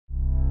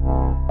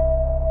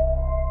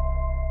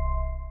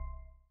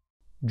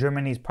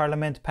Germany's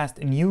parliament passed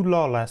a new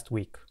law last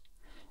week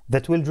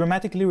that will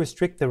dramatically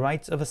restrict the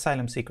rights of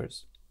asylum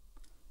seekers.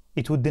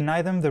 It would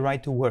deny them the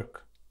right to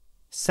work,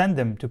 send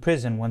them to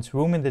prison once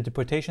room in the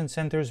deportation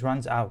centers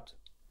runs out,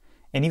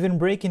 and even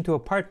break into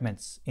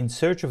apartments in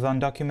search of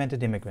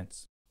undocumented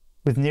immigrants.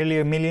 With nearly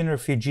 1 million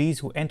refugees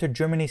who entered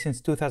Germany since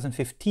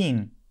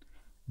 2015,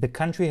 the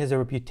country has a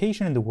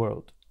reputation in the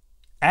world,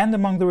 and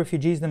among the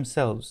refugees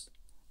themselves,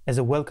 as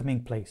a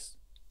welcoming place,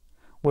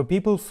 where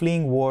people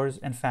fleeing wars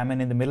and famine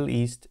in the Middle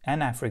East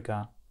and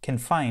Africa can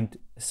find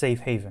a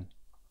safe haven.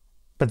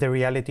 But the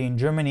reality in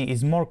Germany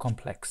is more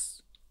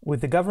complex,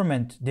 with the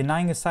government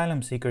denying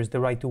asylum seekers the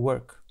right to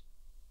work.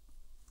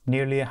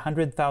 Nearly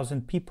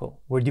 100,000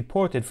 people were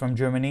deported from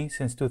Germany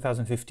since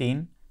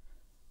 2015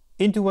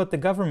 into what the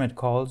government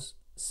calls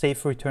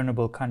safe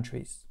returnable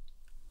countries.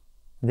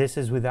 This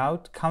is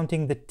without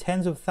counting the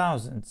tens of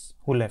thousands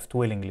who left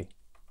willingly.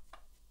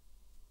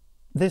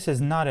 This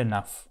is not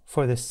enough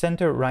for the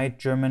center-right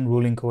German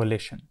ruling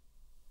coalition,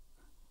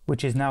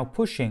 which is now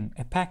pushing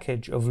a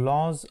package of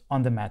laws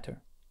on the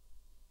matter.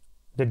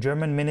 The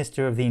German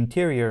Minister of the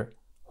Interior,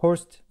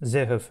 Horst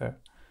Seehofer,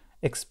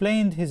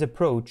 explained his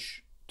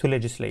approach to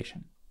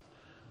legislation.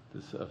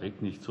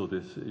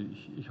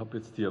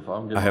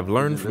 I have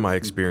learned from my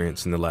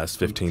experience in the last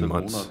 15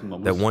 months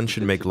that one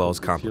should make laws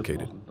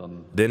complicated.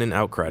 Then an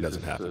outcry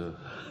doesn't happen.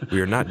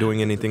 We are not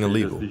doing anything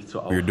illegal.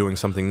 We are doing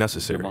something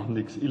necessary.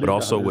 But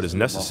also what is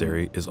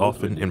necessary is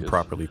often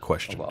improperly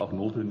questioned.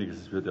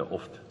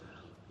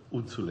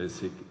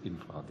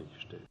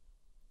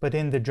 But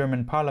in the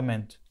German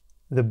parliament,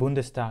 the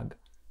Bundestag,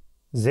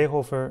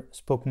 Seehofer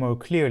spoke more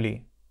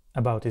clearly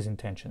about his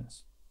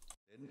intentions.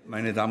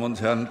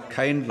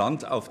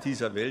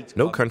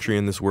 No country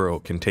in this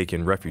world can take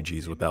in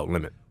refugees without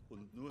limit.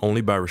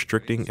 Only by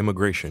restricting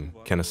immigration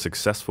can a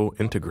successful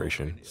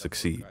integration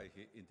succeed.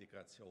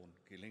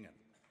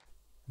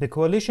 The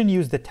coalition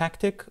used the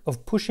tactic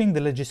of pushing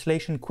the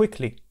legislation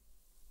quickly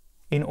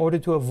in order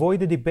to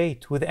avoid a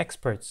debate with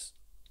experts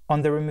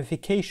on the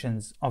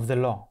ramifications of the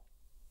law.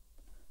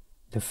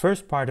 The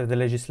first part of the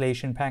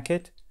legislation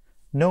packet,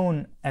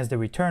 known as the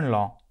Return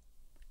Law,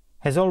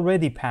 has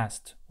already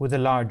passed with a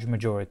large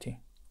majority.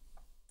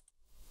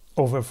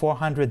 Over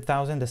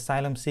 400,000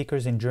 asylum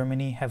seekers in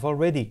Germany have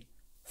already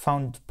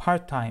found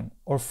part-time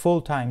or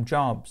full-time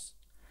jobs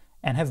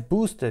and have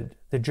boosted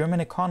the German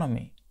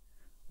economy,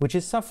 which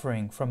is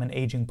suffering from an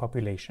aging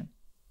population.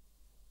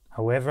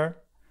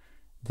 However,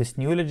 this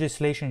new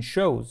legislation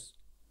shows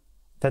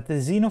that the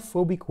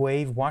xenophobic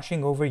wave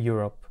washing over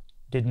Europe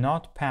did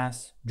not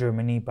pass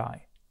Germany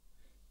by.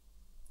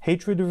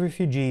 Hatred of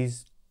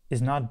refugees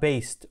is not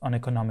based on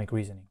economic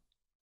reasoning.